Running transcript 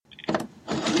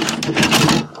What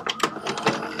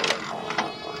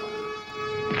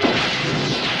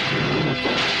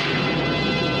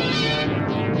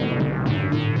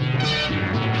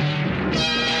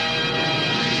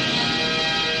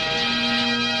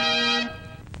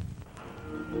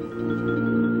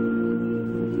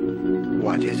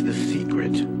is the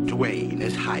secret Dwayne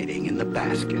is hiding in the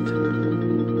basket?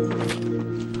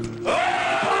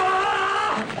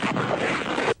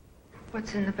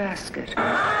 What's in the basket?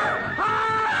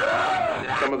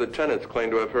 Some of the tenants claim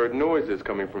to have heard noises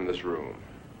coming from this room.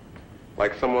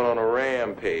 Like someone on a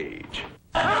rampage.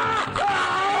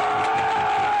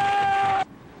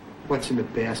 What's in the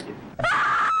basket?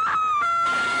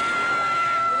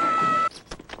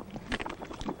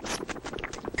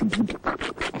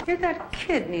 You're that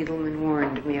kid Needleman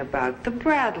warned me about, the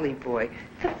Bradley boy,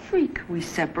 the freak we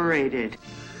separated.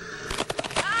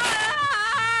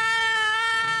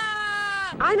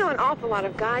 I know an awful lot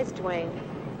of guys, Dwayne.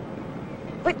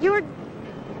 But you're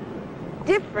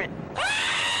different.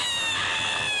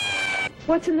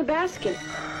 What's in the basket?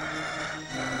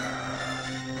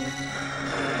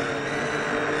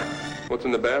 What's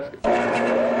in the basket?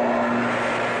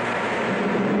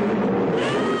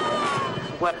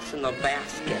 What's in the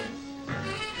basket?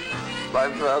 My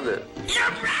brother.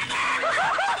 Your brother!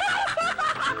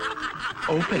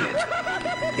 Open it,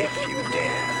 if you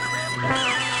dare.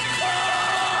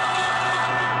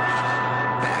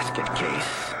 Basket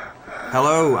case.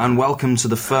 Hello and welcome to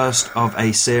the first of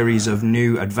a series of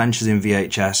new Adventures in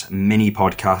VHS mini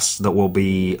podcasts that will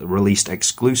be released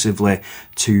exclusively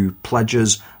to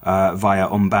pledgers via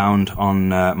Unbound on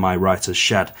my writer's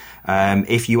shed.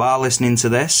 If you are listening to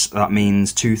this, that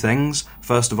means two things.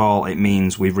 First of all, it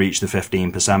means we've reached the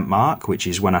 15% mark, which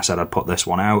is when I said I'd put this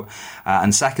one out.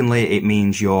 And secondly, it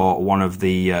means you're one of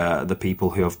the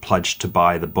people who have pledged to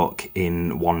buy the book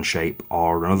in one shape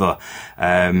or another.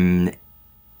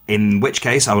 In which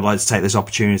case, I would like to take this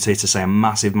opportunity to say a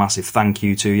massive, massive thank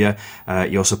you to you.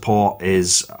 Your support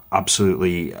is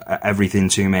absolutely everything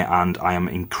to me, and I am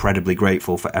incredibly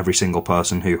grateful for every single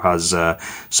person who has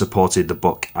supported the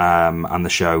book and the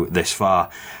show this far.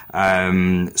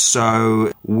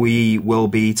 So we will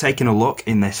be taking a look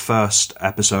in this first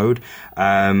episode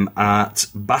at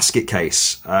Basket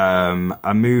Case,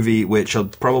 a movie which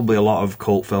probably a lot of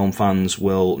cult film fans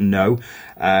will know,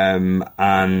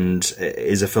 and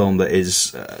is a film that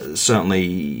is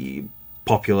certainly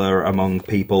popular among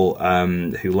people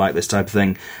who like this type of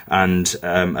thing, and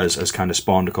has kind of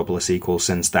spawned a couple of sequels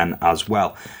since then as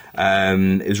well.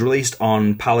 It was released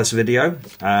on Palace Video,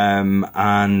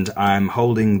 and I'm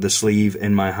holding the sleeve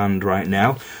in my hand right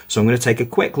now, so I'm going to take a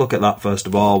quick look at that first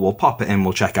of all. We'll pop it in,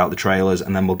 we'll check out the trailers,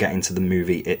 and then we'll get into the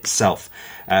movie itself.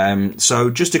 So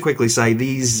just to quickly say,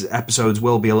 these episodes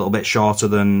will be a little bit shorter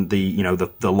than the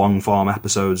long form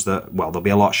episodes they'll be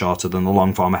a lot shorter than the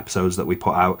long form episodes that we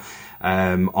put out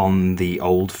on the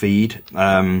old feed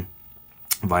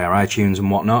via iTunes and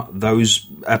whatnot. Those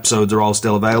episodes are all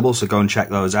still available, so go and check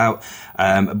those out.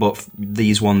 But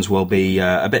these ones will be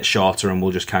a bit shorter, and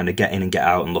we'll just kind of get in and get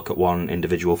out and look at one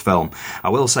individual film. I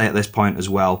will say at this point as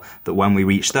well that when we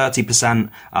reach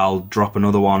 30%, I'll drop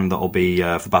another one that'll be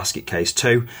for Basket Case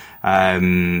 2.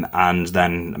 And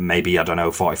then maybe,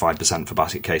 45% for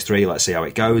Basket Case 3. Let's see how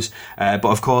it goes. But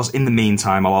of course, in the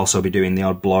meantime, I'll also be doing the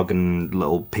odd blog and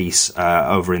little piece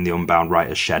over in the Unbound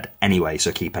Writer's Shed anyway,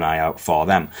 so keep an eye out for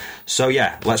them. So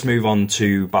yeah, let's move on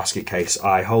to Basket Case.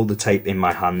 I hold the tape in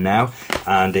my hand now,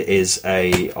 and it is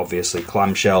a, obviously,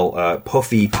 clamshell,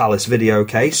 puffy Palace Video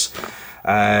case.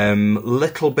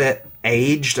 Little bit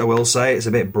aged, I will say. It's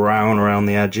a bit brown around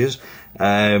the edges.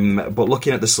 But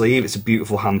looking at the sleeve, it's a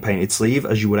beautiful hand-painted sleeve,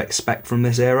 as you would expect from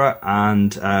this era,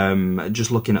 and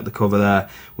just looking at the cover there,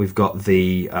 we've got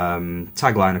the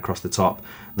tagline across the top.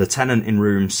 The tenant in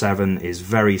room 7 is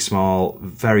very small,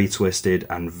 very twisted,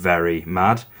 and very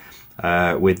mad,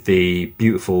 with the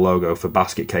beautiful logo for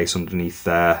Basket Case underneath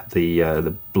there,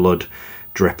 the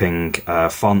blood-dripping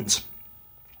font.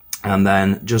 And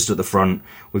then just at the front,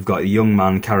 we've got a young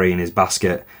man carrying his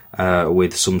basket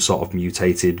with some sort of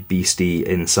mutated beastie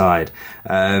inside.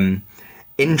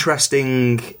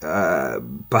 Interesting,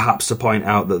 perhaps, to point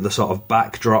out that the sort of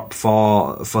backdrop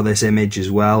for this image as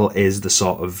well is the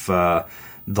sort of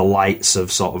the lights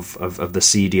of of the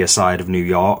seedier side of New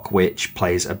York, which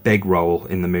plays a big role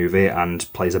in the movie and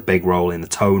plays a big role in the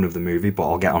tone of the movie, but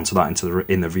I'll get onto that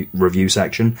in the review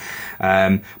section.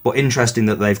 But interesting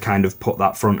that they've kind of put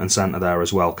that front and centre there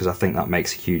as well, because I think that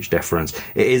makes a huge difference.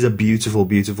 It is a beautiful,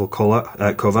 beautiful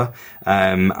cover,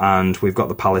 and we've got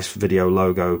the Palace Video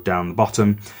logo down the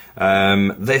bottom.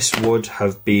 This would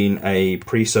have been a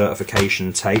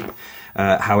pre-certification tape,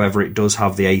 However, it does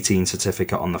have the 18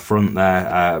 certificate on the front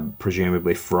there,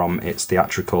 presumably from its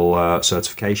theatrical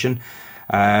certification.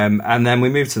 And then we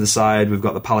move to the side. We've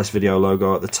got the Palace Video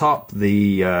logo at the top,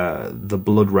 the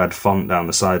blood red font down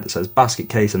the side that says Basket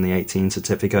Case and the 18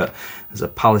 certificate. There's a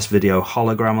Palace Video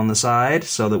hologram on the side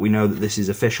so that we know that this is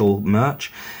official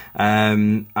merch.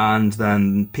 And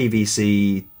then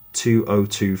PVC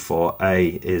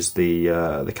 2024A is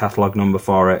the catalogue number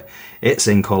for it. It's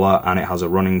in colour and it has a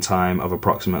running time of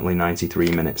approximately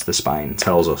 93 minutes, the spine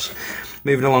tells us.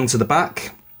 Moving along to the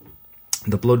back,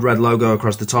 the blood red logo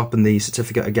across the top and the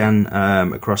certificate again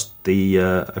across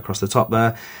the top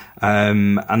there.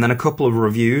 And then a couple of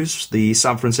reviews. The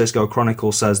San Francisco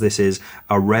Chronicle says this is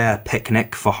a rare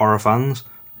picnic for horror fans.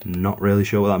 Not really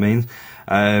sure what that means.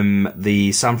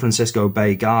 The San Francisco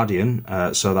Bay Guardian,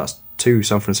 so that's two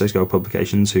San Francisco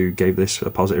publications who gave this a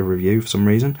positive review for some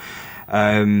reason.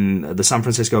 The San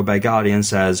Francisco Bay Guardian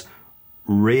says,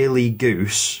 really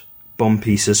goose,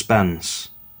 bumpy suspense,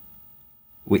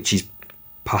 which is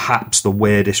perhaps the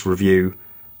weirdest review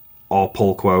or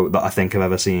pull quote that I think I've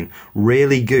ever seen.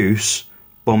 Really goose,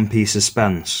 bumpy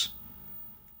suspense.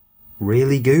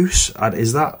 Really goose?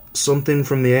 Is that something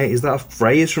from the 80s? Is that a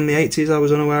phrase from the 80s I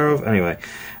was unaware of? Anyway,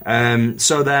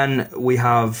 so then we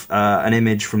have an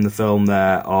image from the film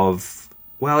there of,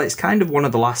 well, it's kind of one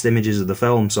of the last images of the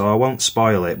film, so I won't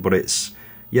spoil it, but it's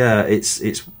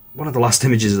one of the last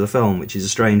images of the film, which is a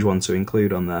strange one to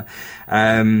include on there.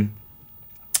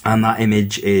 And that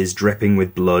image is dripping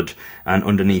with blood, and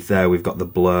underneath there we've got the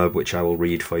blurb, which I will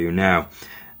read for you now.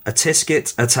 A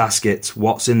tisket, a tasket,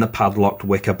 what's in the padlocked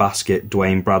wicker basket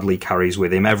Dwayne Bradley carries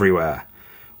with him everywhere?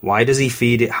 Why does he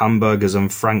feed it hamburgers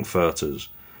and frankfurters?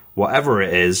 Whatever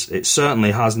it is, it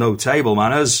certainly has no table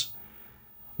manners.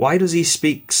 Why does he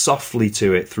speak softly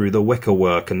to it through the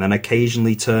wickerwork and then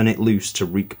occasionally turn it loose to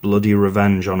wreak bloody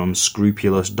revenge on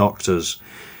unscrupulous doctors?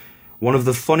 One of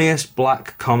the funniest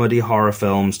black comedy horror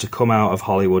films to come out of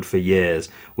Hollywood for years,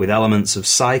 with elements of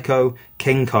Psycho,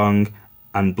 King Kong,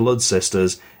 and Blood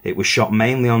Sisters, it was shot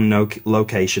mainly on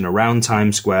location around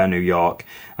Times Square, New York,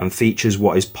 and features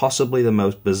what is possibly the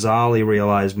most bizarrely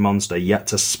realised monster yet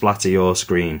to splatter your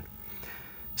screen.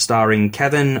 Starring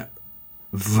Kevin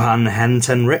Van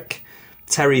Hentenryck,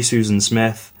 Terry Susan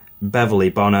Smith, Beverly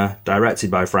Bonner,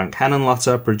 directed by Frank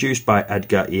Henenlotter, produced by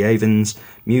Edgar E. Avens,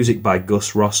 music by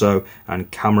Gus Rosso, and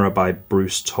camera by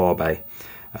Bruce Torbay.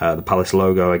 The Palace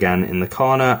logo again in the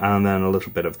corner, and then a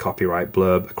little bit of copyright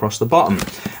blurb across the bottom.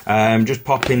 Just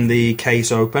popping the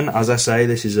case open. As I say,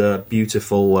 this is a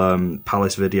beautiful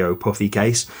Palace Video puffy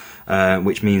case,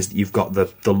 which means that you've got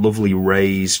the lovely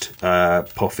raised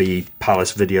puffy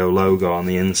Palace Video logo on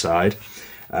the inside.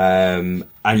 And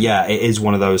yeah, it is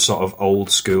one of those sort of old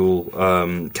school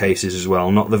cases as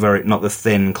well. Not the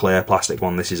thin clear plastic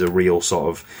one. This is a real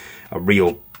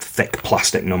thick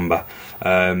plastic number.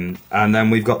 And then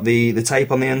we've got the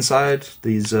tape on the inside.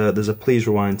 There's a Please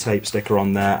Rewind tape sticker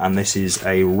on there, and this is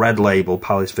a Red Label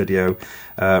Palace Video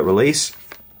release,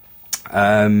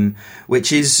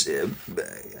 which is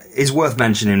worth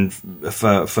mentioning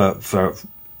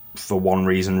for one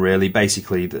reason, really.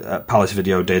 Basically, Palace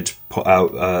Video did put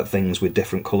out things with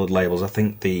different coloured labels. I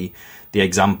think the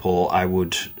example I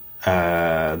would,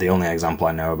 the only example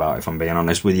I know about, if I'm being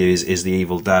honest with you, is The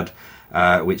Evil Dead,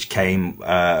 which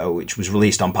was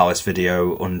released on Palace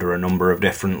Video under a number of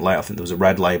different. I think there was a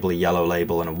red label, a yellow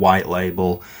label, and a white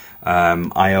label.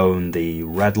 I own the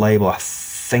red label. I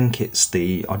think it's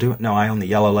I own the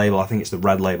yellow label. I think it's the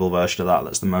red label version of that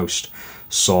that's the most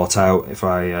sought out, if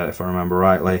I remember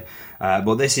rightly.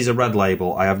 But this is a red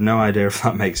label. I have no idea if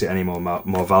that makes it any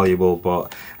more valuable,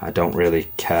 but I don't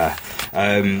really care.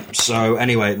 So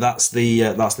anyway, that's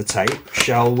the tape.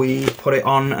 Shall we put it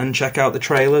on and check out the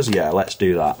trailers? Yeah, let's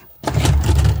do that.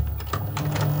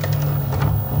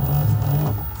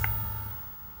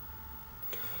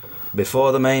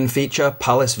 Before the main feature,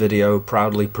 Palace Video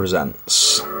proudly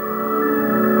presents.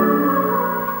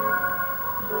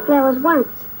 Flowers once,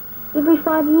 every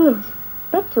 5 years.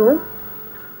 That's all.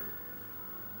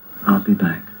 I'll be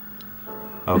back.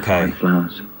 Okay. With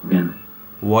flowers again.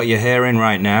 What you're hearing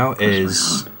right now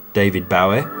is David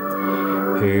Bowie,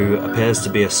 who appears to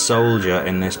be a soldier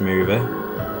in this movie.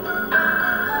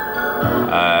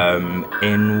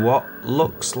 In what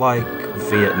looks like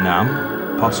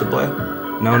Vietnam, possibly.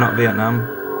 No, not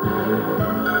Vietnam.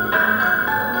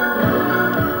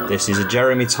 This is a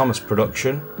Jeremy Thomas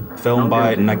production, filmed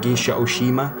by Nagisha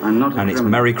Oshima, and it's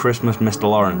Merry Christmas, Mr.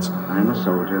 Lawrence. I am a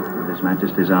soldier of His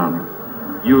Majesty's Army.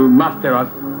 You must tell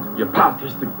us your past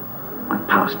history. My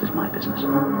past is my business.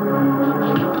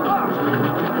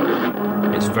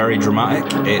 It's very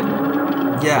dramatic.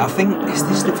 It Yeah, I think, is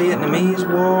this the Vietnamese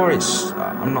War?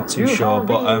 I'm not too sure,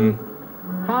 but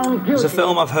it's a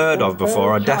film I've heard of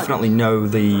before. I definitely know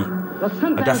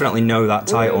that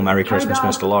title, Merry Christmas,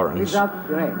 Mr. Lawrence. What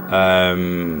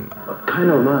kind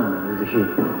of man is he?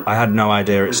 I had no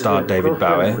idea it starred David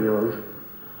Bowie,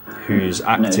 whose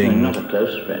acting,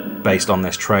 based on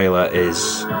this trailer,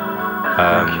 is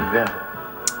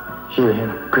Hear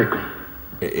him quickly.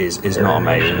 is not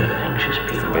amazing,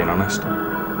 if I'm being honest.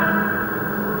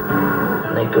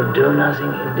 They could do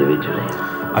nothing individually.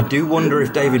 I do wonder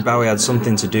if David Bowie had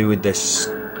something to do with this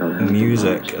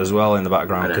music as well in the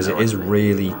background, because it is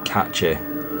really catchy.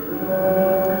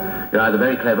 You're either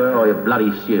very clever or you're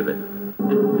bloody stupid.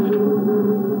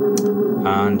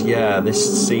 And yeah,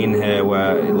 this scene here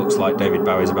where it looks like David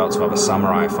Bowie's about to have a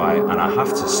samurai fight, and I have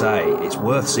to say, it's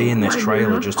worth seeing this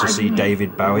trailer just to see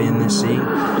David Bowie in this scene,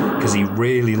 because he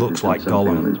really looks like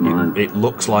Gollum. It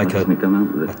looks like a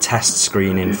test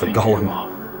screening for Gollum.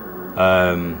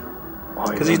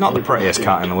 Because he's not the prettiest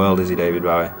cat in the world, is he, David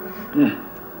Bowie? Yeah.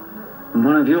 And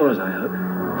one of yours, I hope.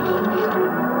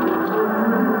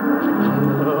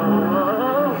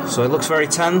 So it looks very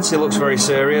tense, it looks very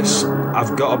serious.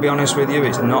 I've got to be honest with you,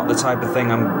 it's not the type of thing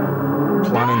I'm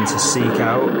planning to seek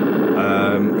out.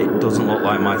 It doesn't look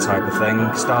like my type of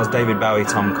thing. Stars David Bowie,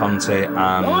 Tom Conti, and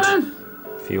a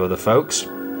few other folks.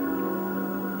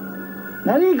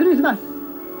 Merry Christmas!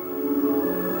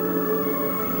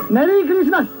 Merry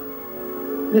Christmas,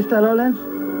 Mr. Lawrence.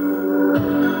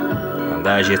 And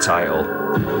there's your title.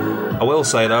 I will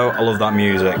say though, I love that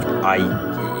music.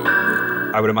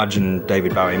 I would imagine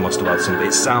David Bowie must have had something.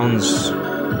 It sounds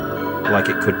like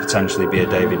it could potentially be a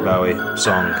David Bowie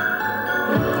song.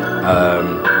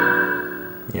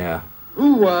 Yeah.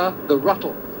 Who were the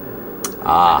Ruttles?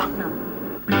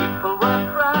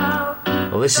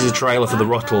 Well, this is a trailer for The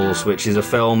Ruttles, which is a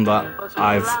film that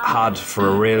I've had for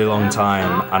a really long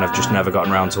time and I've just never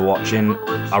gotten around to watching.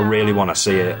 I really want to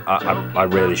see it. I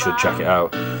really should check it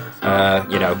out.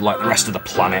 You know, like the rest of the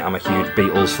planet, I'm a huge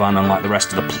Beatles fan, and like the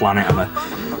rest of the planet, I'm a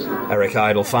Eric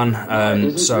Idle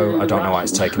fan. So I don't know why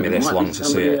it's taken me this long to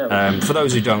see it. For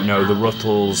those who don't know, The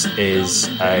Ruttles is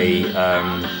a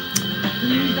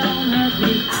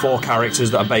 4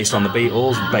 characters that are based on the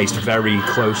Beatles, based very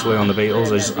closely on the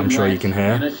Beatles, as I'm sure you can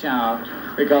hear. In a shower,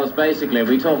 because basically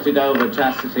we talked it over,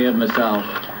 Chastity and myself,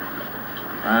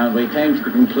 and we came to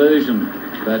the conclusion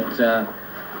that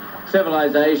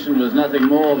civilization was nothing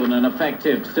more than an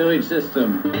effective sewage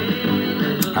system.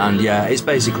 And yeah, it's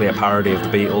basically a parody of the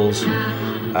Beatles,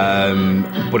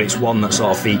 but it's one that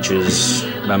sort of features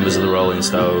members of the Rolling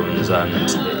Stones, and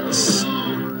it's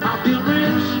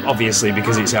obviously,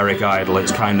 because it's Eric Idle,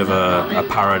 it's kind of a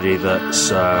parody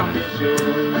that's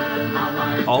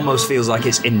almost feels like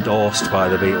it's endorsed by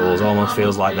the Beatles, almost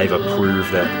feels like they've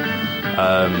approved it.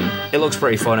 It looks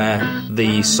pretty funny.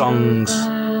 The songs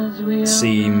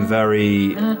seem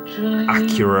very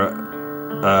accurate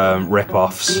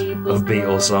rip-offs of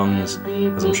Beatles songs,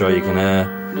 as I'm sure you can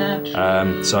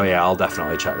hear. So yeah, I'll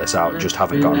definitely check this out, just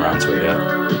haven't gotten around to it yet.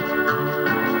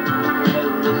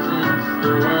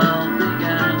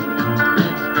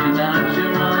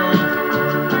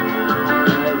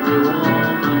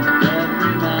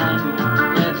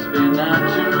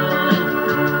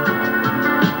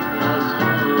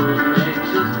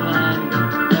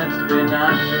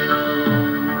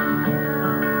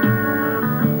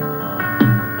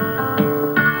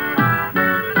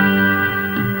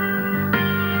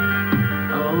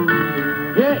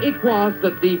 It was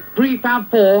that the Prefab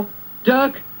Four,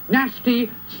 Dirk,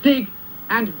 Nasty, Stig,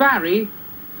 and Barry,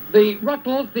 the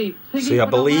Ruttles, the... See, I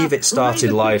believe it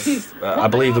started life... I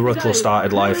believe the Ruttles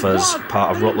started life as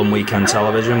part of Rutland Weekend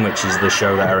Television, which is the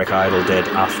show that Eric Idle did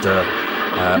after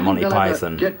Monty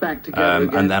Python.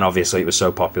 And then obviously it was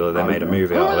so popular they made a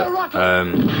movie out of it.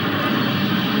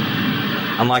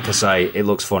 And like I say, it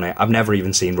looks funny. I've never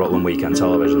even seen Rutland Weekend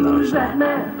Television though, so...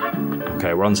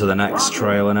 Okay, we're on to the next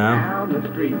trailer now.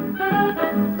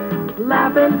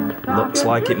 Looks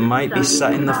like it might be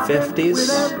set in the 50s.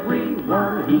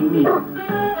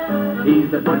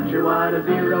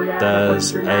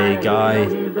 There's a guy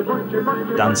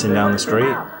dancing down the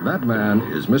street. That man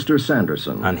is Mr.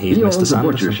 Sanderson. And he's he Mr. owns Sanderson. a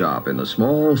butcher shop in the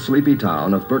small, sleepy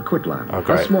town of Burquitland. Oh,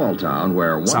 great. A small town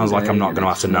where one sounds like day I'm not going to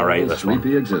have to narrate this one.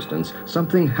 sleepy existence,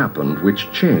 something happened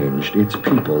which changed its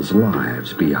people's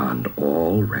lives beyond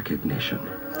all recognition.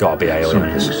 Gotta be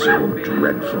aliens. Something so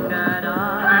dreadful.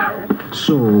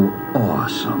 So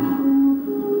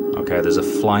awesome. Okay, there's a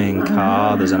flying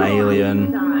car, there's an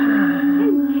alien.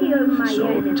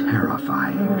 So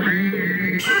terrifying.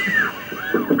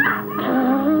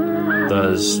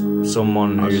 There's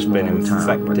someone who's been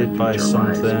infected by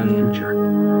something.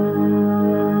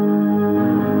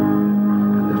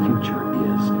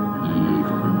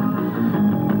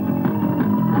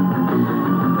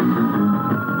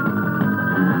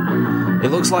 It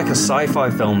looks like a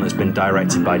sci-fi film that's been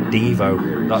directed by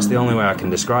Devo. That's the only way I can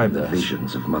describe this.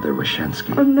 Visions of Mother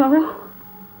Washensky. Oh, no.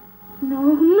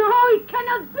 No, it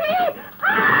cannot be!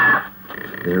 Ah!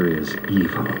 There is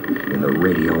evil in the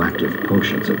radioactive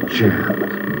potions of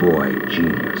Jan, boy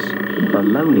genius.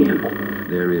 Polonium.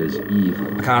 There is evil.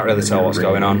 I can't really tell what's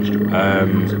going on.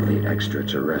 Of the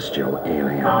extraterrestrial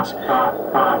aliens.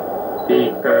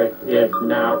 The Earth is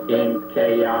now in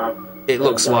chaos. It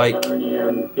looks like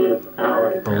polonium.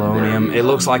 It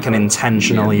looks like an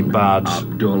intentionally bad.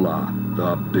 Abdullah,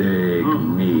 the big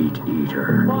meat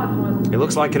eater. It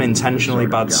looks like an intentionally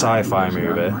bad sci-fi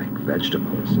movie. Like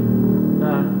vegetables.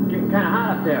 Getting kind of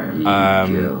hot up there. He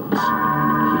kills.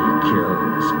 He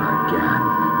kills again.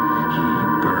 He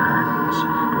burns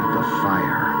with the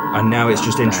fire. And now it's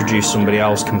just introduced somebody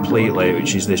else completely,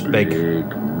 which is this big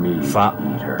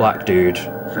fat black dude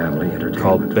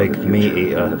called Big Meat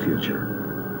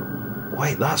Eater.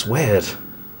 Wait, that's weird.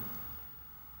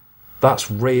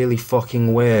 That's really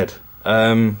fucking weird.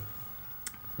 That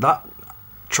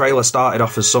trailer started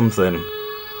off as something,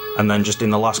 and then just in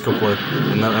the last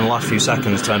few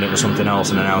seconds turned into something else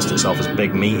and announced itself as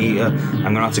Big Meat Eater.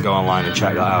 I'm gonna have to go online and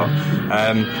check that out.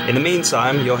 In the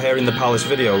meantime, you're hearing the Palace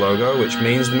video logo, which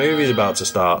means the movie's about to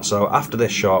start. So after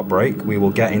this short break, we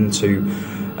will get into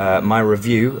my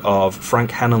review of Frank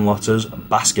Henenlotter's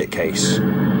Basket Case.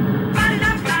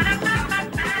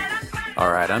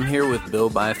 Alright, I'm here with Bill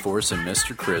Byforce and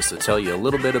Mr. Chris to tell you a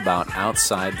little bit about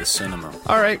Outside the Cinema.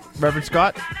 Alright, Reverend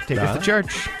Scott, take us to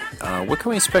church. What can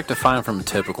we expect to find from a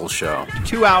typical show?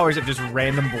 2 hours of just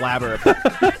random blabber.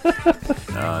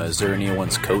 Is there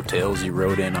anyone's coattails you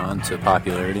rode in on to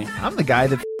popularity? I'm the guy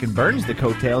that f***ing burns the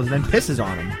coattails and then pisses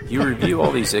on them. You review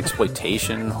all these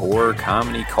exploitation, horror,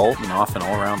 comedy, cult, and often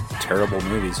all-around terrible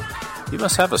movies. You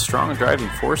must have a strong driving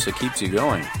force that keeps you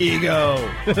going. Ego!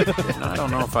 I don't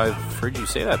know if I've heard you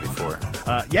say that before.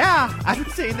 Yeah, I've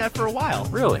been saying that for a while.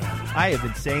 Really? I have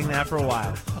been saying that for a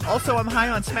while. Also, I'm high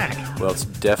on smack. Well, it's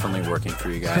definitely working for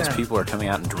you guys. People are coming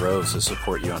out in droves to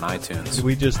support you on iTunes.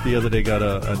 We just the other day got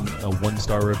a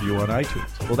 1-star review on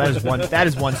iTunes. Well, that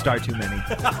is one star too many.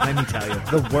 Let me tell you,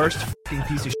 the worst f***ing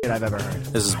piece of shit I've ever heard.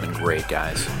 This has been great,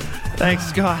 guys. Thanks,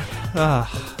 Scott.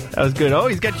 That was good. Oh,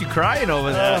 he's got you crying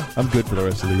over that. I'm good for the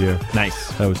rest of the year.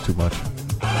 Nice. That was too much.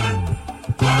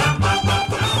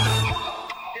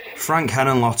 Frank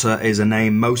Henenlotter is a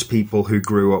name most people who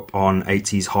grew up on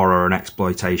 80s horror and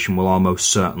exploitation will almost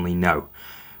certainly know.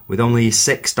 With only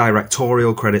 6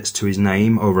 directorial credits to his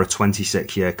name over a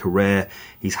 26-year career,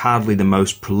 he's hardly the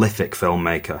most prolific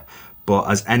filmmaker. But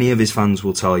as any of his fans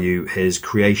will tell you, his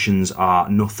creations are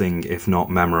nothing if not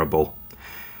memorable.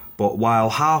 But while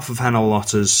half of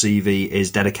Henenlotter's CV is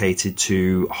dedicated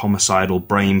to homicidal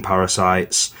brain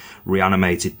parasites,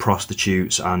 reanimated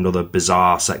prostitutes, and other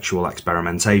bizarre sexual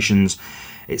experimentations,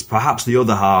 it's perhaps the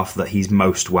other half that he's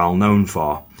most well known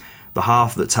for. The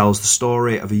half that tells the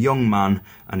story of a young man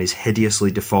and his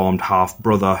hideously deformed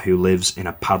half-brother who lives in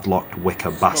a padlocked wicker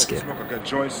basket. Smoke. I got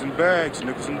joints and bags,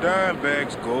 nickels and dime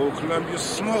bags, gold Columbia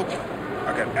smoking.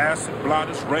 I got acid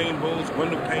blotters, rainbows,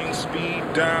 window pane, speed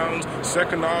downs,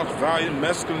 second off, volume,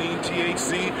 mescaline,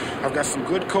 THC. I've got some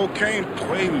good cocaine,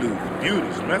 Quaalude,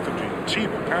 Beauties, Methadone,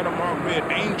 Cheaper, Panama Red,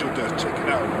 Angel Dust, check it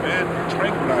out, man.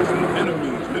 Tranquilizing,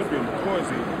 enemies, lithium,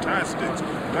 poison, tie sticks,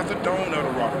 methadone,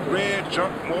 Adderall, red,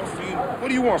 junk, morphine. What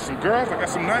do you want, some girls? I got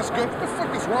some nice girls. What the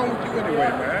fuck is wrong with you anyway,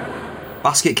 man?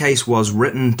 Basket Case was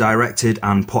written, directed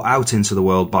and put out into the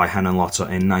world by Henenlotter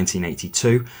in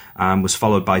 1982 and was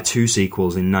followed by 2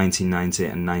 sequels in 1990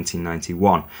 and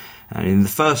 1991. And in the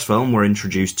first film we're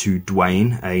introduced to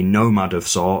Dwayne, a nomad of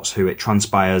sorts who it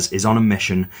transpires is on a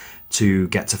mission to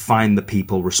get to find the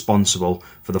people responsible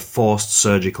for the forced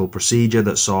surgical procedure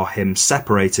that saw him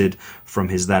separated from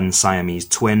his then Siamese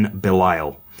twin,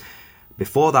 Belial.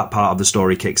 Before that part of the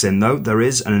story kicks in, though, there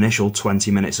is an initial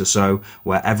 20 minutes or so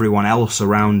where everyone else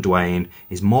around Dwayne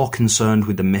is more concerned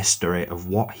with the mystery of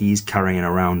what he's carrying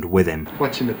around with him.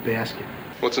 What's in the basket?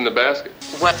 What's in the basket?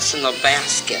 What's in the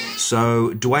basket? So,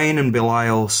 Dwayne and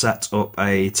Belial set up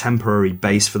a temporary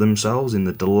base for themselves in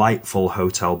the delightful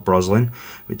Hotel Broslin,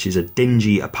 which is a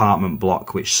dingy apartment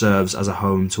block which serves as a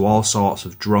home to all sorts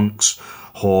of drunks,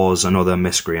 whores and other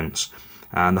miscreants.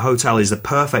 And the hotel is the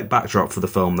perfect backdrop for the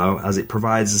film, though, as it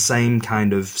provides the same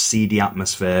kind of seedy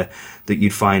atmosphere that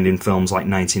you'd find in films like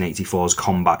 1984's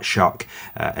Combat Shock,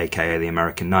 aka The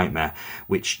American Nightmare,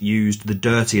 which used the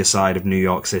dirtier side of New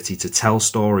York City to tell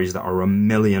stories that are a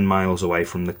million miles away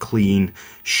from the clean,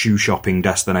 shoe-shopping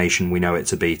destination we know it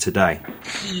to be today.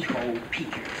 Keyhole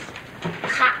peekers,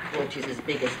 cockroaches as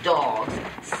big as dogs,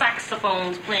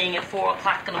 saxophones playing at 4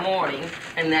 o'clock in the morning,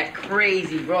 and that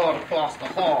crazy broad across the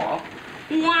hall.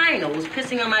 Winos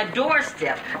pissing on my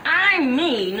doorstep. I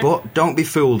mean... But don't be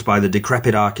fooled by the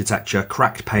decrepit architecture,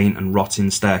 cracked paint and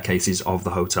rotting staircases of the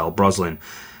Hotel Broslin,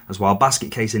 as while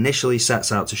Basket Case initially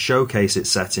sets out to showcase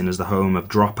its setting as the home of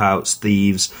dropouts,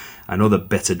 thieves and other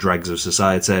bitter dregs of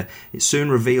society, it soon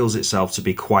reveals itself to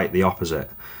be quite the opposite.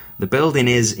 The building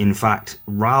is, in fact,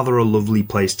 rather a lovely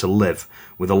place to live,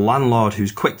 with a landlord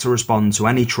who's quick to respond to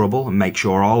any trouble and make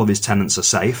sure all of his tenants are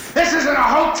safe. This isn't a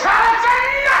hotel, it's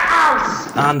a nut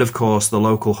house! And, of course, the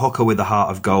local hooker with the heart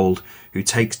of gold who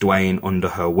takes Dwayne under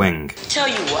her wing. Tell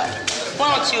you what,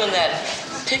 why don't you and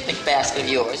that picnic basket of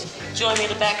yours join me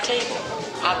at the back table?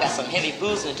 I've got some heavy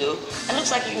boozing to do, and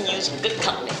looks like you can use some good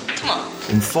company. Come on.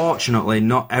 Unfortunately,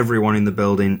 not everyone in the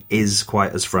building is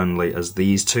quite as friendly as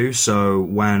these two, so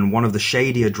when one of the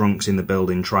shadier drunks in the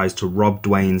building tries to rob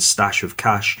Dwayne's stash of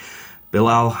cash,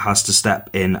 Bilal has to step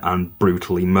in and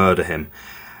brutally murder him.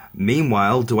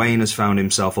 Meanwhile, Dwayne has found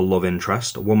himself a love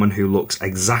interest, a woman who looks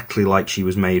exactly like she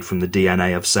was made from the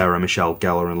DNA of Sarah Michelle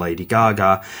Gellar and Lady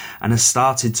Gaga, and has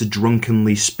started to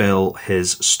drunkenly spill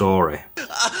his story.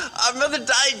 Our mother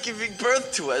died giving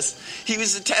birth to us. He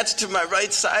was attached to my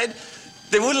right side.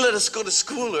 They wouldn't let us go to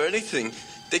school or anything.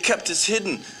 They kept us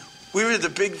hidden. We were the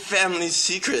big family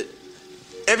secret.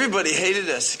 Everybody hated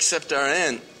us except our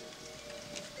aunt.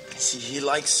 See, he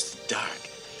likes the dark.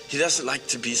 He doesn't like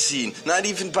to be seen, not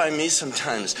even by me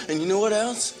sometimes. And you know what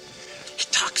else? He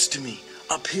talks to me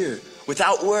up here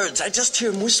without words. I just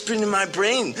hear him whispering in my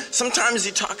brain. Sometimes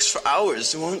he talks for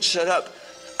hours and won't shut up.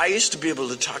 I used to be able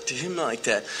to talk to him like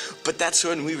that, but that's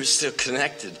when we were still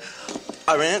connected.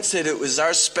 Our aunt said it was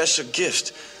our special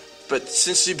gift, but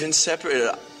since we've been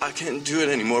separated, I can't do it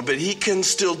anymore, but he can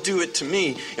still do it to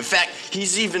me. In fact,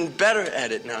 he's even better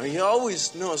at it now. He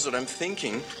always knows what I'm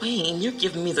thinking. Wayne, you're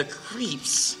giving me the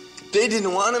creeps. They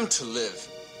didn't want him to live,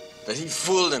 but he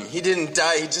fooled him. He didn't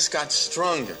die, he just got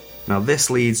stronger. Now this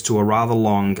leads to a rather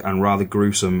long and rather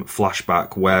gruesome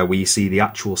flashback where we see the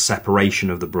actual separation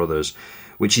of the brothers,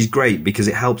 which is great because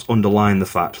it helps underline the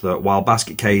fact that while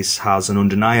Basket Case has an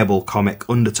undeniable comic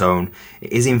undertone,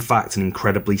 it is in fact an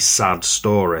incredibly sad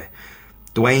story.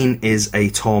 Dwayne is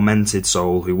a tormented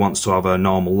soul who wants to have a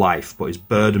normal life, but is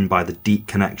burdened by the deep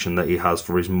connection that he has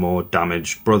for his more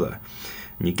damaged brother.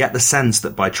 And you get the sense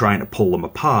that by trying to pull them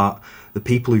apart, the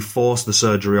people who forced the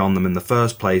surgery on them in the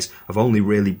first place have only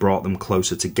really brought them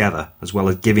closer together, as well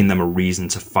as giving them a reason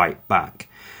to fight back.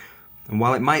 And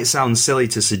while it might sound silly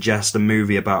to suggest a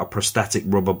movie about a prosthetic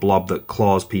rubber blob that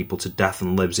claws people to death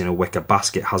and lives in a wicker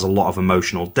basket has a lot of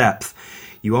emotional depth,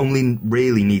 you only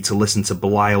really need to listen to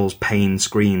Belial's pain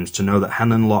screams to know that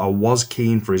Henenlotter was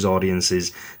keen for his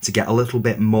audiences to get a little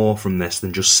bit more from this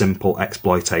than just simple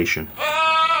exploitation.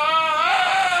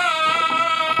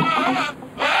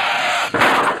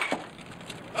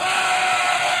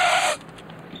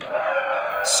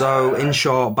 So, in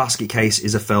short, Basket Case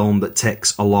is a film that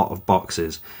ticks a lot of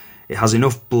boxes. It has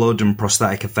enough blood and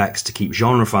prosthetic effects to keep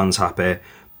genre fans happy,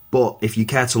 but if you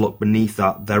care to look beneath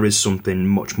that, there is something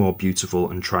much more beautiful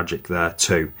and tragic there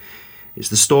too. It's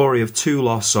the story of two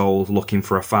lost souls looking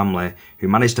for a family who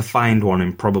managed to find one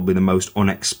in probably the most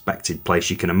unexpected place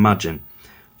you can imagine.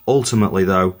 Ultimately,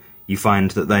 though, you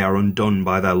find that they are undone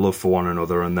by their love for one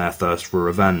another and their thirst for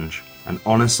revenge. And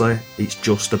honestly, it's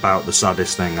just about the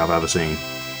saddest thing I've ever seen.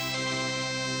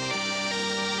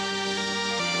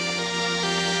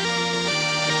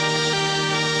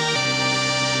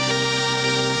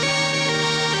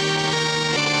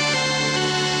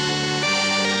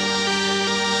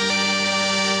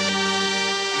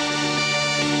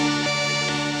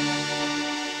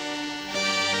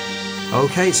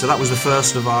 Okay, so that was the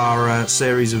first of our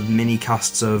series of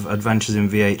mini-casts of Adventures in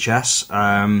VHS.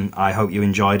 I hope you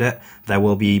enjoyed it. There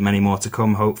will be many more to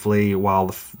come, hopefully,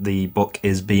 while the book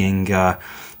is being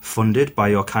funded by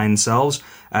your kind selves.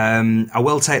 I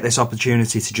will take this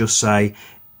opportunity to just say,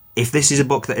 if this is a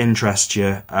book that interests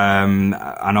you, and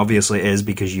obviously it is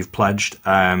because you've pledged,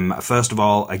 first of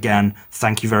all, again,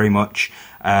 thank you very much.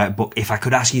 But if I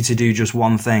could ask you to do just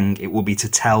one thing, it would be to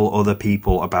tell other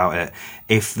people about it.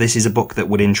 If this is a book that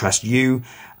would interest you,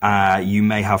 you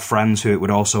may have friends who it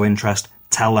would also interest,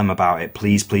 tell them about it.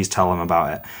 Please tell them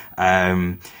about it.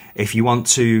 If you want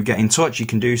to get in touch, you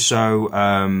can do so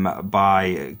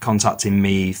by contacting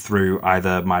me through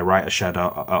either my writer shed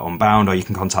at Unbound, or you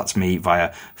can contact me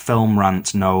via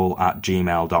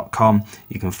filmrantnoel@gmail.com.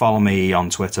 You can follow me on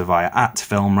Twitter via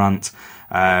 @filmrant.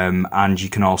 And you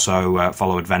can also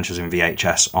follow Adventures in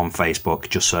VHS on Facebook.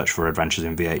 Just search for Adventures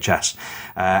in VHS.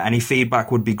 Any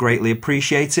feedback would be greatly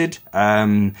appreciated.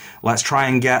 Let's try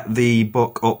and get the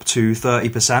book up to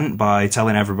 30% by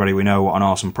telling everybody we know what an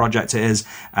awesome project it is.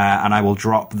 And I will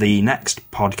drop the next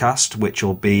podcast, which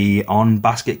will be on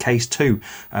Basket Case 2.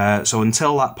 So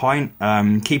until that point,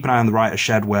 keep an eye on the Writer's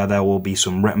Shed, where there will be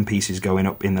some written pieces going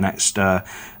up in the next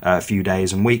few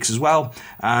days and weeks as well.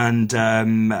 And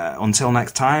until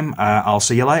next time, I'll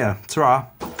see you later. Ta-ra.